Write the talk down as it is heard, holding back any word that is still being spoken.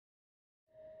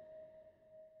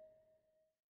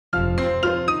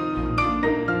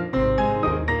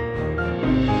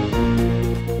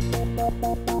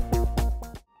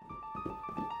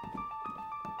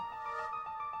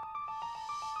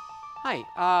Hi,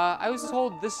 I was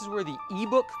told this is where the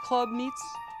ebook club meets.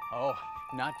 Oh,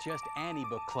 not just an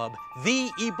ebook club, the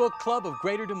ebook club of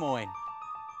Greater Des Moines.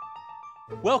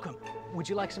 Welcome. Would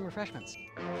you like some refreshments?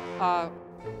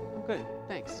 Good,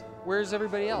 thanks. Where's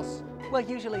everybody else? Well,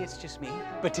 usually it's just me.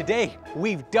 But today,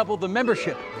 we've doubled the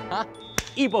membership. Huh?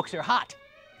 Ebooks are hot.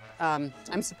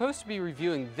 I'm supposed to be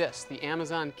reviewing this, the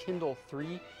Amazon Kindle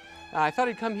 3. I thought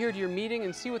I'd come here to your meeting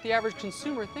and see what the average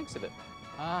consumer thinks of it.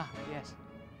 Ah, yes.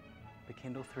 The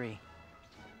Kindle 3.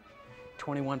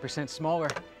 21% smaller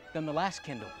than the last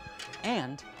Kindle.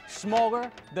 And smaller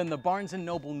than the Barnes &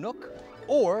 Noble Nook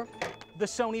or the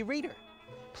Sony Reader.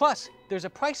 Plus, there's a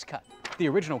price cut. The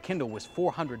original Kindle was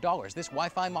 $400. This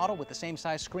Wi-Fi model with the same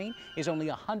size screen is only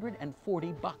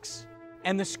 $140.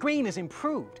 And the screen is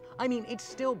improved. I mean, it's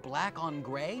still black on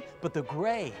gray, but the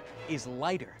gray is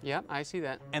lighter. Yep, I see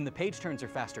that. And the page turns are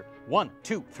faster. 1,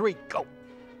 2, 3, go.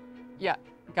 Yeah,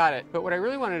 got it. But what I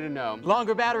really wanted to know...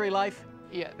 Longer battery life.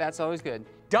 Yeah, that's always good.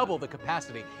 Double the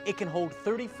capacity. It can hold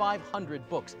 3,500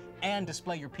 books and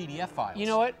display your PDF files. You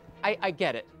know what? I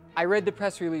get it. I read the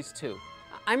press release too.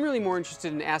 I'm really more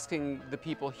interested in asking the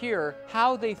people here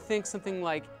how they think something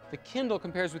like the Kindle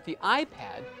compares with the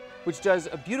iPad, which does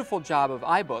a beautiful job of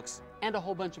iBooks and a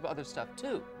whole bunch of other stuff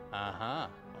too. Uh-huh.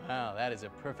 Wow, that is a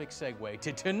perfect segue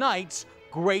to tonight's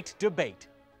great debate.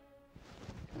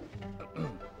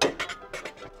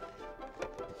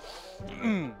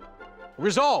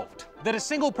 Resolved that a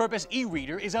single-purpose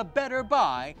e-reader is a better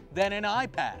buy than an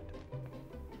iPad.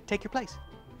 Take your place.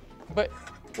 But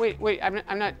wait, I'm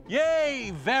not...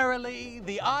 Yea, verily,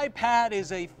 the iPad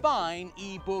is a fine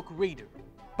e-book reader.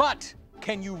 But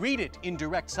can you read it in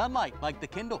direct sunlight like the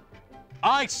Kindle?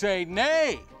 I say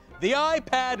nay. The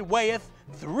iPad weigheth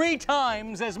 3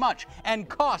 times as much and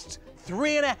costs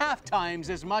 3.5 times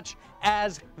as much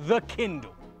as the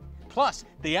Kindle. Plus,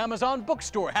 the Amazon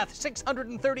bookstore hath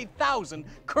 630,000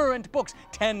 current books,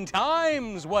 10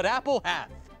 times what Apple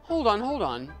hath. Hold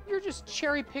on. You're just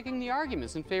cherry-picking the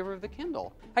arguments in favor of the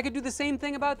Kindle. I could do the same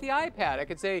thing about the iPad. I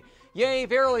could say, yea,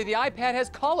 verily, the iPad has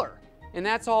color, and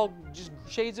that's all just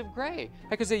shades of gray.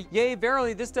 I could say, yea,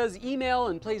 verily, this does email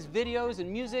and plays videos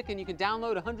and music, and you can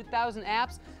download 100,000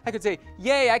 apps. I could say,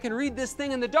 yea, I can read this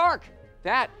thing in the dark.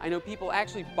 That, I know people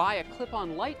actually buy a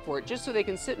clip-on light for it just so they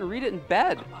can sit and read it in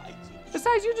bed.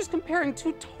 Besides, you're just comparing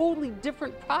 2 totally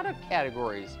different product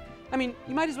categories. I mean,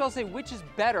 you might as well say which is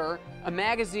better, a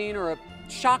magazine or a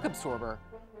shock absorber.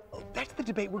 Oh, that's the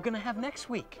debate we're gonna have next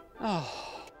week.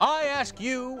 Oh. I ask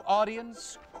you,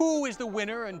 audience, who is the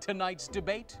winner in tonight's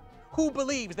debate? Who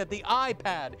believes that the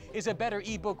iPad is a better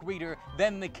ebook reader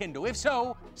than the Kindle? If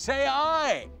so, say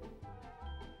aye.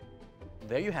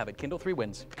 There you have it, Kindle 3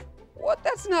 wins. What?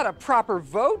 That's not a proper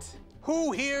vote.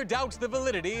 Who here doubts the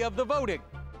validity of the voting?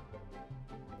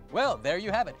 Well, there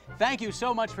you have it. Thank you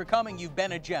so much for coming. You've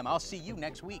been a gem. I'll see you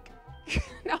next week.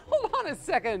 Now, hold on a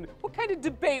second. What kind of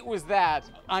debate was that?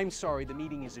 I'm sorry, the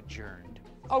meeting is adjourned.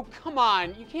 Oh, come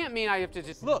on. You can't mean I have to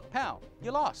just... Look, pal,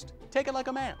 you lost. Take it like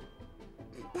a man.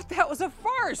 But that was a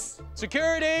farce.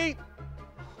 Security!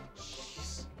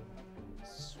 Jeez. I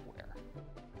swear.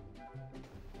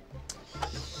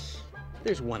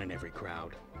 There's one in every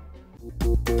crowd.